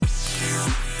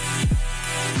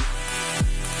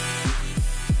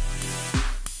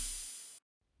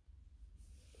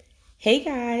Hey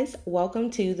guys, welcome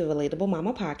to the Relatable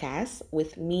Mama podcast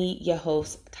with me, your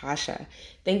host, Tasha.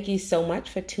 Thank you so much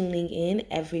for tuning in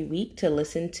every week to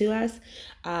listen to us.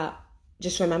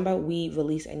 Just remember, we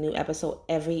release a new episode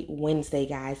every Wednesday,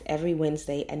 guys. Every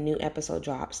Wednesday, a new episode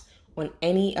drops on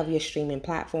any of your streaming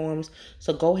platforms.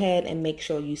 So go ahead and make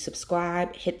sure you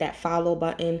subscribe, hit that follow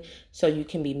button so you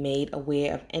can be made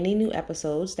aware of any new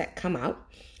episodes that come out.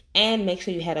 And make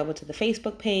sure you head over to the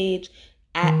Facebook page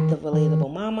at The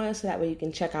Relatable Mama so that way you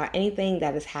can check out anything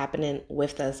that is happening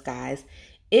with us, guys.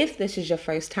 If this is your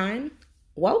first time,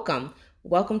 welcome.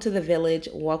 Welcome to the village.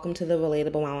 Welcome to the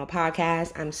Relatable Mama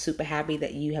podcast. I'm super happy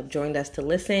that you have joined us to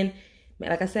listen.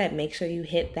 Like I said, make sure you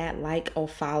hit that like or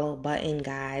follow button,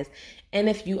 guys. And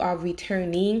if you are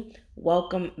returning,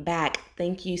 welcome back.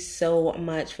 Thank you so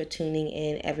much for tuning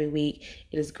in every week.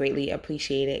 It is greatly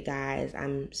appreciated, guys.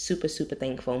 I'm super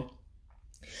thankful.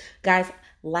 Guys,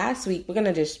 last week, we're going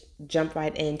to just jump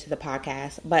right into the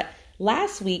podcast. But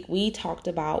last week, we talked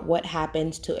about what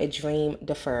happens to a dream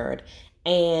deferred.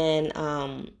 And,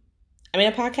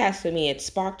 the podcast for me, it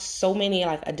sparked so many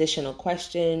additional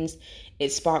questions.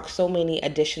 It sparked so many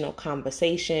additional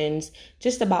conversations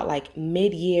just about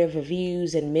mid-year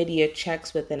reviews and mid-year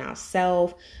checks within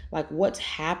ourselves, what's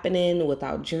happening with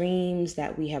our dreams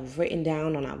that we have written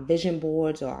down on our vision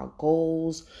boards or our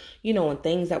goals, and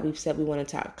things that we've said we wanted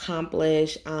to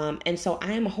accomplish. And so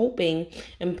I am hoping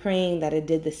and praying that it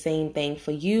did the same thing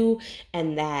for you,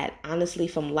 and that honestly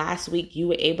from last week, you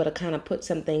were able to kind of put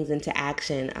some things into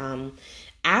action.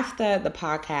 After the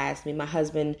podcast, me and my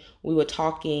husband, we were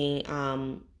talking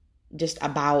just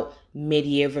about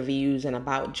mid-year reviews and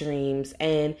about dreams.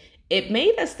 And it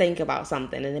made us think about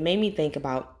something. And it made me think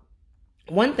about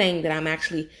one thing that I'm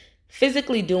actually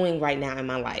physically doing right now in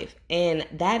my life. And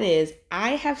that is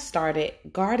I have started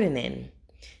gardening.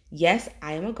 Yes,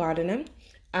 I am a gardener.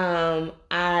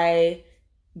 I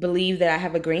believe that I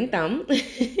have a green thumb.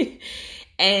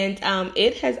 And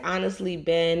it has honestly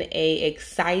been a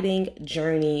exciting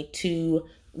journey to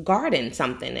garden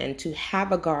something and to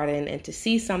have a garden and to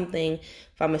see something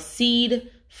from a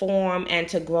seed form and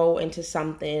to grow into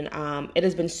something. It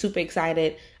has been super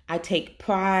excited. I take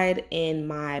pride in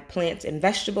my plants and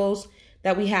vegetables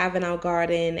that we have in our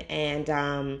garden, and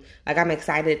I'm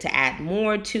excited to add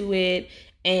more to it.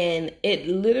 And it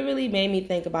literally made me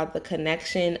think about the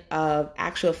connection of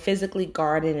actual physically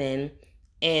gardening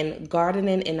and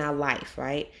gardening in our life,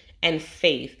 right? And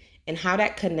faith, and how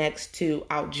that connects to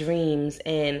our dreams.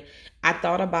 And I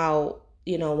thought about,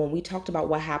 when we talked about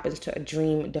what happens to a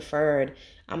dream deferred,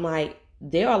 I'm like,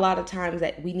 there are a lot of times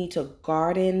that we need to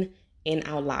garden in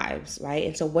our lives, right?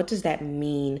 And so what does that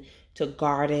mean to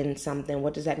garden something?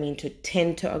 What does that mean to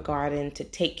tend to a garden, to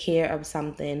take care of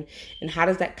something? And how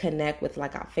does that connect with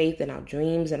our faith and our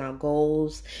dreams and our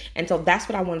goals? And so that's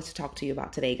what I wanted to talk to you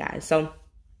about today, guys. So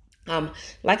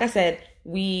like I said,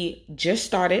 we just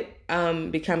started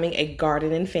becoming a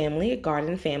garden family,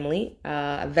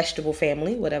 a vegetable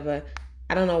family, whatever.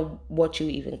 I don't know what you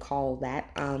even call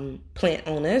that, plant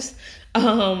owners.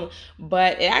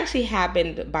 But it actually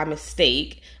happened by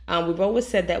mistake. We've always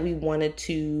said that we wanted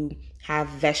to have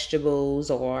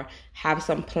vegetables or have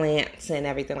some plants and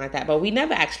everything like that, but we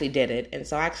never actually did it. And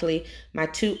so actually my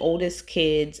two oldest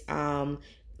kids,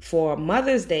 for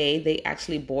Mother's Day, they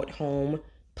actually brought home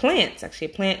plants, actually a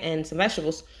plant and some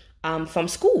vegetables from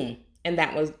school. And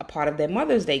that was a part of their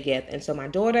Mother's Day gift. And so my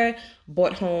daughter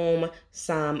brought home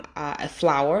some a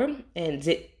flower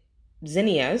and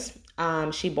zinnias.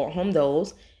 She brought home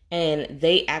those, and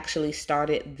they actually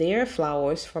started their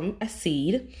flowers from a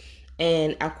seed.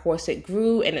 And of course it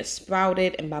grew and it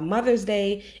sprouted. And by Mother's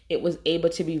Day, it was able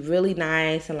to be really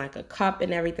nice and like a cup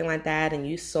and everything like that. And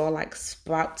you saw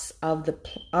sprouts of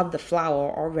the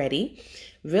flower already.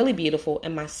 Really beautiful.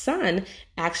 And my son,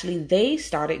 actually, they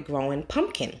started growing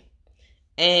pumpkin.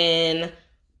 And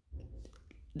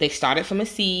they started from a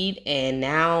seed. And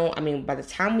now, by the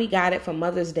time we got it for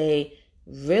Mother's Day,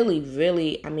 really,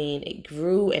 it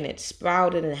grew and it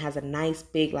sprouted and it has a nice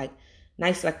big,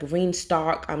 nice green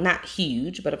stalk. Not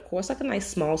huge, but of course a nice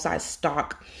small size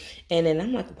stalk. And then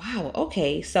I'm like, wow,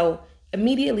 okay. So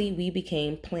immediately we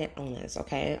became plant owners,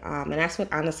 okay? And that's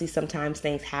what honestly sometimes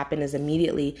things happen, is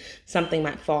immediately something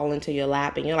might fall into your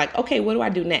lap and you're like, okay, what do I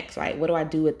do next, right? What do I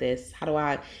do with this? How do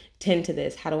I tend to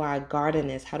this? How do I garden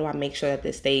this? How do I make sure that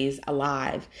this stays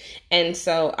alive? And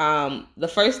so the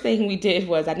first thing we did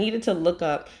was I needed to look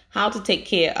up how to take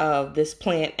care of this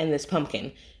plant and this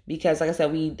pumpkin. Because like I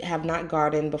said, we have not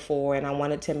gardened before, and I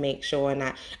wanted to make sure. And I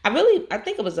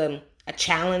think it was a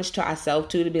challenge to ourselves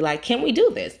too, to be like, can we do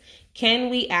this? Can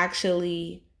we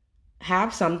actually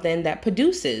have something that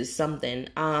produces something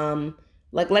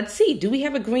Like, let's see, do we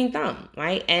have a green thumb,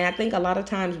 right? And I think a lot of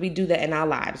times we do that in our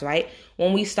lives, right?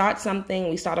 When we start something,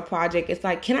 we start a project, it's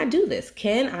like, can I do this?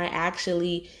 Can I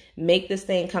actually make this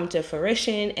thing come to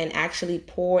fruition and actually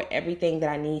pour everything that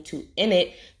I need to in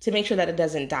it to make sure that it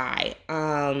doesn't die?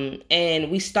 And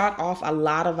we start off a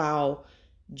lot of our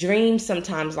dreams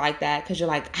sometimes like that because you're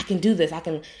like, I can do this. I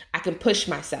can push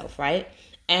myself, right?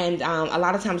 And a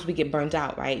lot of times we get burnt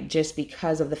out, right? Just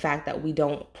because of the fact that we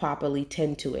don't properly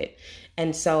tend to it.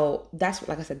 And so that's,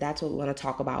 like I said, that's what we want to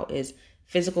talk about is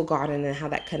physical gardening and how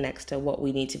that connects to what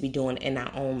we need to be doing in our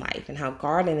own life and how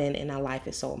gardening in our life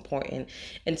is so important.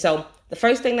 And so the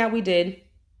first thing that we did,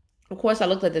 of course, I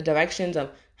looked at the directions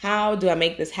of how do I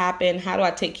make this happen? How do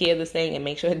I take care of this thing and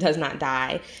make sure it does not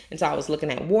die? And so I was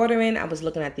looking at watering. I was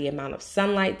looking at the amount of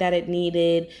sunlight that it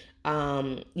needed.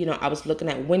 I was looking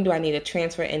at when do I need to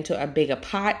transfer into a bigger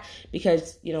pot,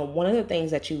 because, one of the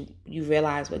things that you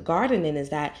realize with gardening is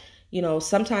that,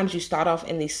 sometimes you start off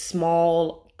in these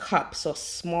small cups or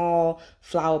small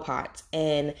flower pots.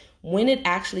 And when it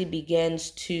actually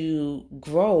begins to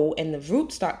grow and the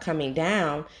roots start coming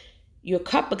down, your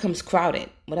cup becomes crowded.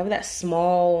 Whatever that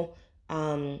small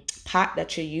pot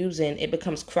that you're using, it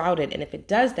becomes crowded. And if it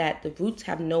does that, the roots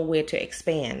have nowhere to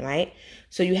expand, right?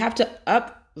 So you have to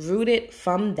uproot it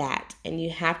from that, and you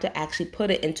have to actually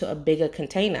put it into a bigger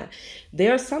container.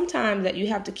 There are some times that you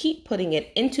have to keep putting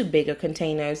it into bigger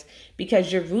containers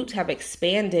because your roots have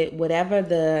expanded whatever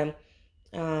the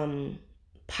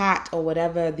pot or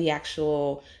whatever the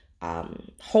actual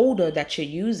holder that you're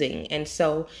using. And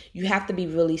so you have to be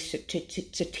really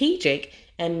strategic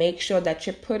and make sure that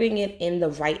you're putting it in the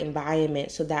right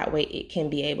environment so that way it can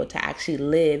be able to actually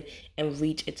live and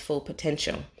reach its full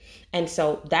potential. And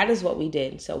so that is what we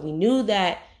did. So we knew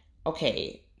that,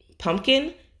 okay,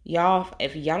 pumpkin, y'all,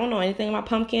 if y'all don't know anything about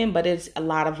pumpkin, but it's a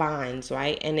lot of vines,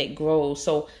 right? And it grows.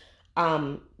 So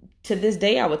to this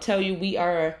day, I would tell you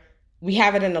we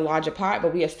have it in a larger pot,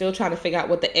 but we are still trying to figure out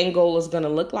what the end goal is going to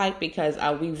look like because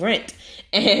we rent.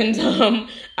 And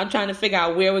I'm trying to figure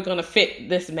out where we're going to fit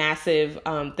this massive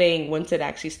thing once it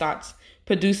actually starts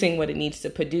producing what it needs to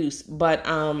produce. But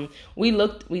we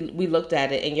looked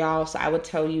at it, and y'all, so I would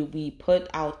tell you we put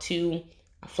our 2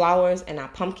 flowers and our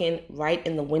pumpkin right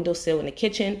in the windowsill in the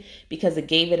kitchen because it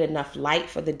gave it enough light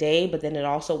for the day, but then it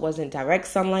also wasn't direct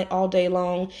sunlight all day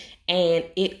long, and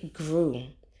it grew.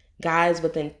 Guys,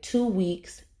 within 2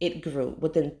 weeks, it grew.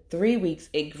 Within 3 weeks,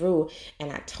 it grew.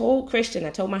 And I told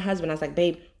my husband, I was like,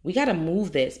 babe, we got to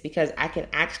move this because I can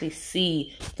actually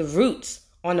see the roots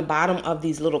on the bottom of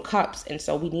these little cups. And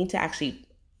so we need to actually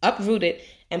uproot it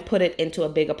and put it into a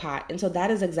bigger pot. And so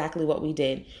that is exactly what we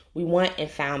did. We went and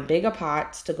found bigger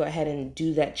pots to go ahead and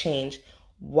do that change.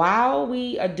 While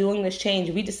we are doing this change,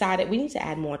 we decided we need to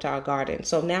add more to our garden.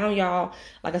 So now, y'all,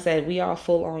 like I said, we are a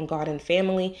full-on garden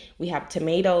family. We have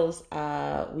tomatoes,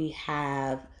 we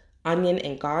have onion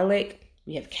and garlic,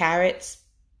 we have carrots,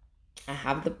 I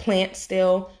have the plant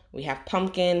still, we have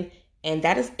pumpkin, and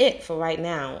that is it for right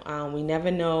now. We never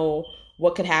know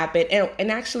what could happen.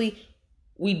 And actually,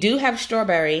 we do have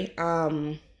strawberry.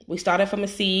 We started from a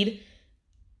seed.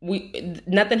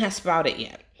 Nothing has sprouted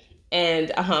yet.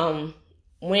 And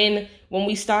when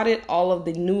we started all of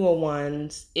the newer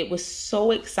ones, it was so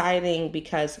exciting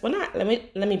because let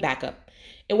me back up.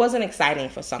 It wasn't exciting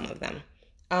for some of them.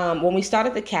 When we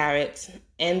started the carrots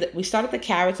and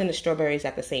the strawberries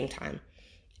at the same time,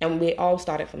 and we all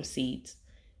started from seeds.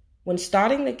 When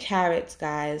starting the carrots,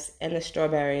 guys, and the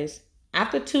strawberries,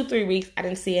 after 2-3 weeks, I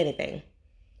didn't see anything.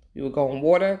 We would go in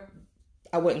water,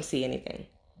 I wouldn't see anything.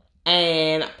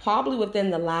 And probably within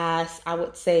the last, I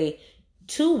would say,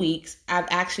 2 weeks, I've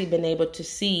actually been able to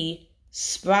see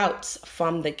sprouts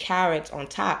from the carrots on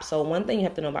top. So one thing you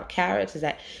have to know about carrots is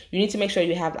that you need to make sure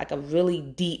you have like a really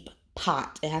deep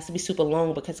pot. It has to be super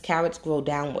long because carrots grow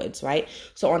downwards, right?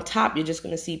 So on top, you're just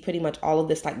going to see pretty much all of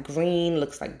this like green,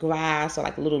 looks like grass or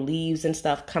like little leaves and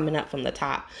stuff coming up from the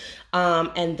top.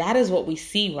 And that is what we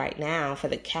see right now for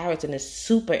the carrots. And it's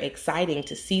super exciting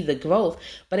to see the growth.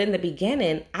 But in the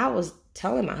beginning, I was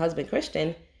telling my husband,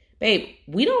 Christian, babe,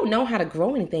 we don't know how to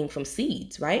grow anything from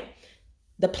seeds, right?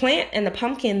 The plant and the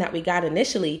pumpkin that we got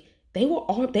initially, they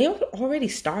already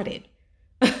started.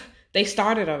 They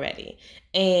started already.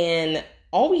 And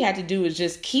all we had to do is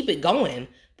just keep it going.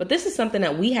 But this is something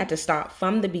that we had to start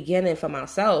from the beginning from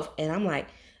ourselves. And I'm like,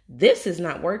 this is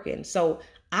not working. So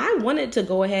I wanted to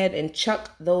go ahead and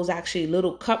chuck those actually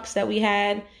little cups that we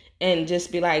had and just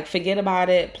be like, forget about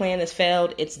it. Plan has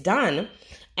failed. It's done.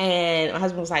 And my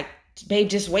husband was like, babe,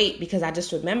 just wait, because I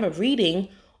just remember reading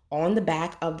on the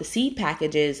back of the seed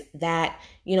packages that,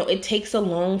 it takes a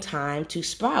long time to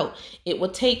sprout. It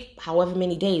would take however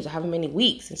many days or however many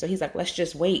weeks. And so he's like, let's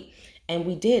just wait. And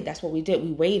we did. That's what we did.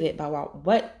 We waited.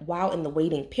 While in the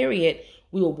waiting period,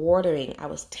 we were watering. I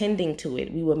was tending to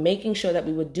it. We were making sure that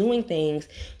we were doing things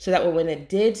so that when it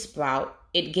did sprout,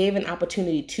 it gave an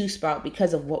opportunity to sprout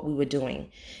because of what we were doing.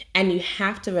 And you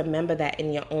have to remember that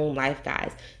in your own life,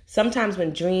 guys. Sometimes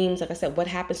when dreams, like I said, what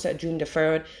happens to a dream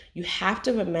deferred, you have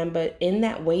to remember in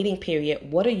that waiting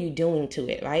period, what are you doing to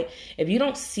it, right? If you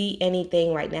don't see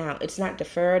anything right now, it's not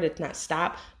deferred, it's not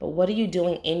stopped, but what are you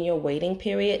doing in your waiting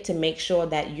period to make sure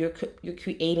that you're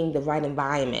creating the right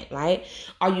environment, right?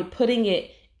 Are you putting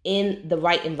it in the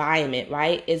right environment,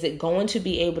 right? Is it going to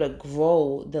be able to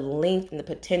grow the length and the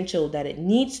potential that it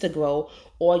needs to grow?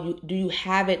 Or do you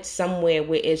have it somewhere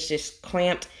where it's just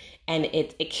cramped and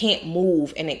it can't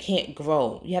move and it can't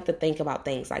grow? You have to think about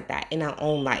things like that in our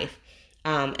own life.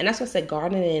 And that's what I said,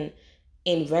 gardening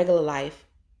in regular life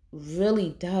really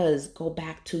does go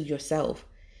back to yourself.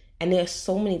 And there's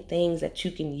so many things that you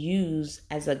can use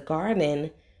as a gardener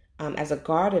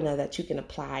that you can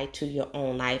apply to your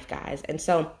own life, guys. And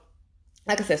so,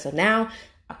 like I said, so now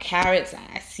our carrots,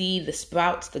 I see the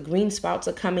sprouts, the green sprouts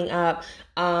are coming up.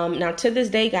 Now to this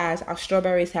day, guys, our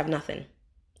strawberries have nothing.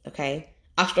 Okay.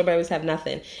 Our strawberries have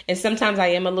nothing. And sometimes I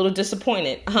am a little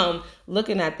disappointed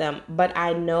looking at them, but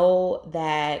I know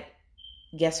that,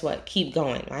 guess what? Keep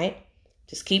going, right?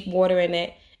 Just keep watering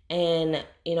it. And,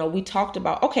 we talked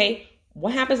about, okay,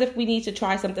 what happens if we need to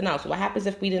try something else? What happens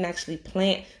if we didn't actually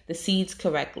plant the seeds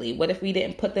correctly? What if we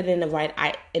didn't put that in the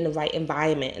right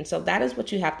environment? And so that is what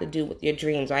you have to do with your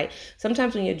dreams, right?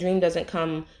 Sometimes when your dream doesn't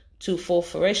come to full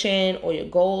fruition or your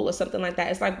goal or something like that,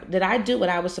 it's like, did I do what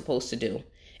I was supposed to do?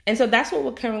 And so that's what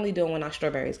we're currently doing with our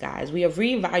strawberries, guys. We are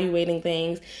reevaluating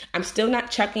things. I'm still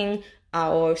not chucking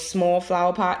our small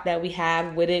flower pot that we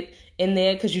have with it in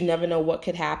there because you never know what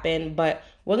could happen. But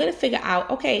we're going to figure out,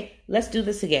 okay, let's do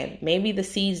this again. Maybe the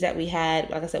seeds that we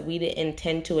had, like I said, we didn't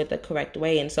intend to it the correct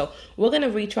way. And so we're going to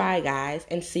retry, guys,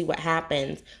 and see what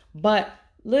happens. But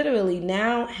literally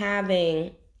now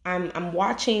I'm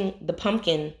watching the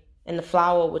pumpkin and the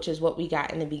flower, which is what we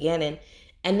got in the beginning.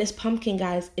 And this pumpkin,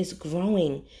 guys, is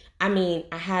growing. I mean,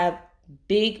 I have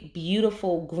big,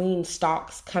 beautiful green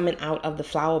stalks coming out of the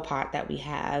flower pot that we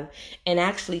have. And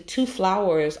actually 2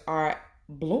 flowers are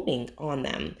blooming on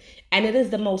them. And it is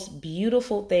the most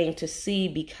beautiful thing to see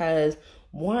because,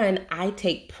 one, I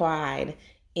take pride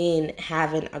in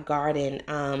having a garden.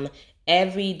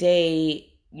 Every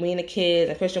day, me and the kids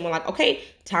and Christian were like, okay,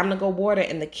 time to go water.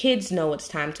 And the kids know it's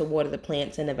time to water the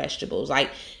plants and the vegetables.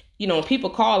 Like, when people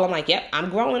call, I'm like, yep,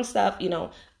 I'm growing stuff,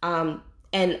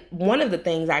 And one of the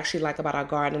things I actually like about our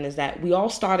garden is that we all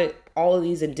started all of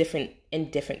these in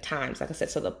different times. Like I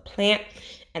said, so the plant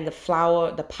and the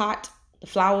flower pot,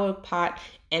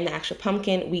 and the actual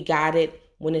pumpkin, we got it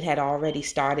when it had already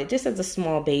started, just as a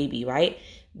small baby, right?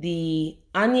 The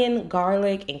onion,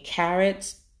 garlic, and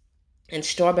carrots and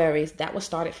strawberries, that was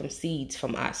started from seeds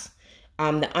from us.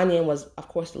 The onion was, of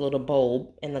course, the little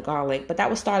bulb, and the garlic, but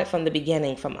that was started from the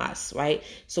beginning from us, right?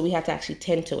 So we had to actually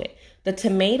tend to it. The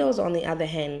tomatoes, on the other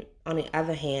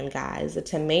hand, guys, the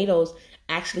tomatoes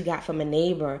actually got from a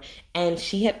neighbor, and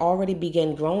she had already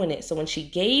begun growing it. So when she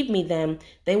gave me them,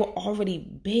 they were already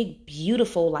big,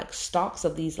 beautiful, like stalks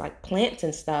of these like plants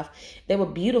and stuff. They were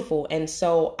beautiful, and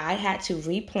so I had to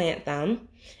replant them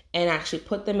and actually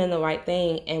put them in the right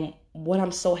thing. And what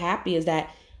I'm so happy is that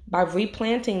by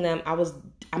replanting them,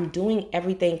 I'm doing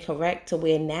everything correct to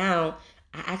where now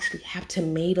I actually have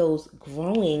tomatoes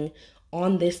growing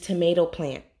on this tomato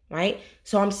plant, right?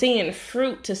 So I'm seeing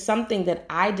fruit to something that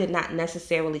I did not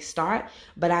necessarily start,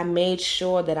 but I made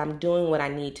sure that I'm doing what I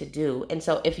need to do. And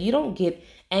so if you don't get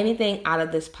anything out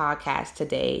of this podcast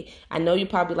today, I know you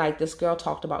probably like, this girl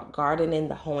talked about gardening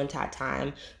the whole entire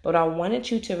time, but I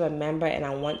wanted you to remember, and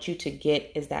I want you to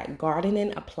get, is that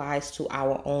gardening applies to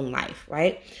our own life,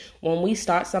 right? When we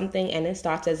start something and it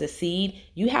starts as a seed,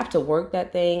 you have to work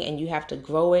that thing and you have to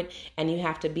grow it, and you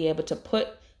have to be able to put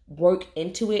work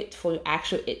into it for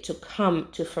it to come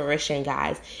to fruition,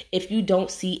 guys. If you don't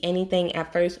see anything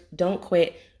at first, don't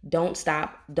quit. Don't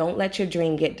stop. Don't let your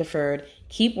dream get deferred.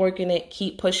 Keep working it.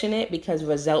 Keep pushing it, because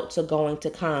results are going to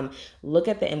come. Look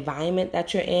at the environment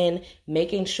that you're in,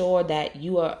 making sure that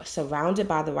you are surrounded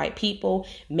by the right people,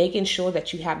 making sure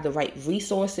that you have the right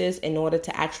resources in order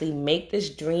to actually make this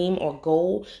dream or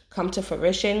goal come to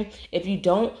fruition. If you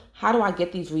don't, how do I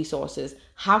get these resources?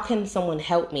 How can someone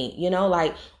help me?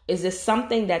 Is this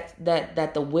something that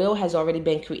the will has already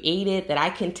been created that I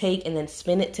can take and then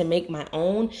spin it to make my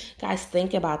own? Guys,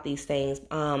 think about these things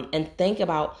and think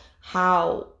about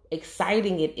how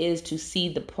exciting it is to see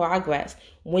the progress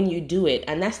when you do it.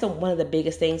 And that's one of the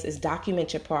biggest things is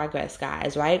document your progress,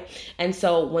 guys, right? And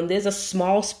so when there's a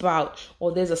small sprout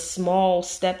or there's a small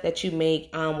step that you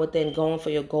make within going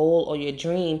for your goal or your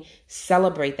dream,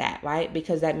 celebrate that, right?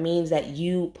 Because that means that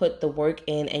you put the work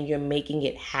in and you're making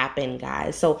it happen,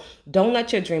 guys. So don't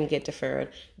let your dream get deferred.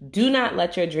 Do not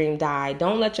let your dream die.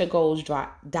 Don't let your goals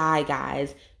die,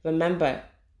 guys. Remember,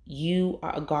 you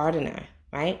are a gardener,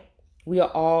 right? We are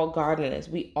all gardeners.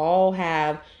 We all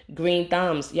have green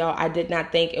thumbs. Y'all, I did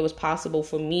not think it was possible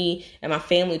for me and my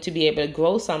family to be able to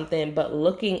grow something, but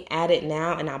looking at it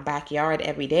now in our backyard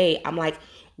every day, I'm like,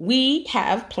 we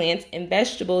have plants and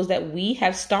vegetables that we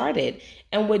have started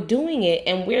and we're doing it,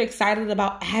 and we're excited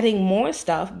about adding more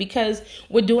stuff because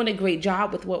we're doing a great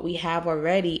job with what we have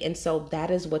already. And so that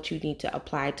is what you need to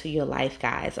apply to your life,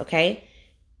 guys, okay?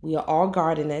 We are all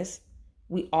gardeners.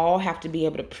 We all have to be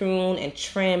able to prune and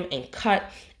trim and cut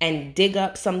and dig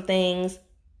up some things.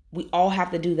 We all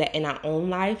have to do that in our own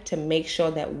life to make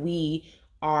sure that we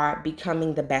are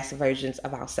becoming the best versions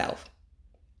of ourselves.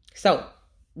 So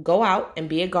go out and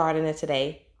be a gardener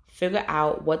today. Figure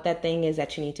out what that thing is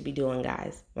that you need to be doing,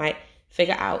 guys, right?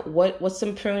 Figure out what's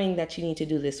some pruning that you need to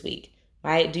do this week,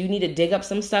 right? Do you need to dig up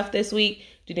some stuff this week?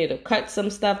 Do you need to cut some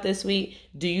stuff this week?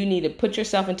 Do you need to put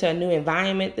yourself into a new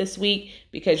environment this week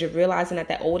because you're realizing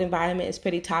that old environment is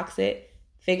pretty toxic?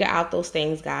 Figure out those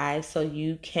things, guys, so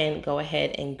you can go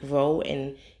ahead and grow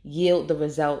and yield the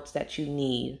results that you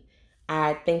need.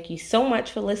 I thank you so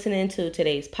much for listening to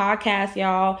today's podcast,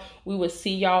 y'all. We will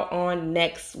see y'all on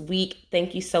next week.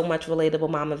 Thank you so much, Relatable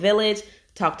Mama Village.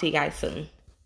 Talk to you guys soon.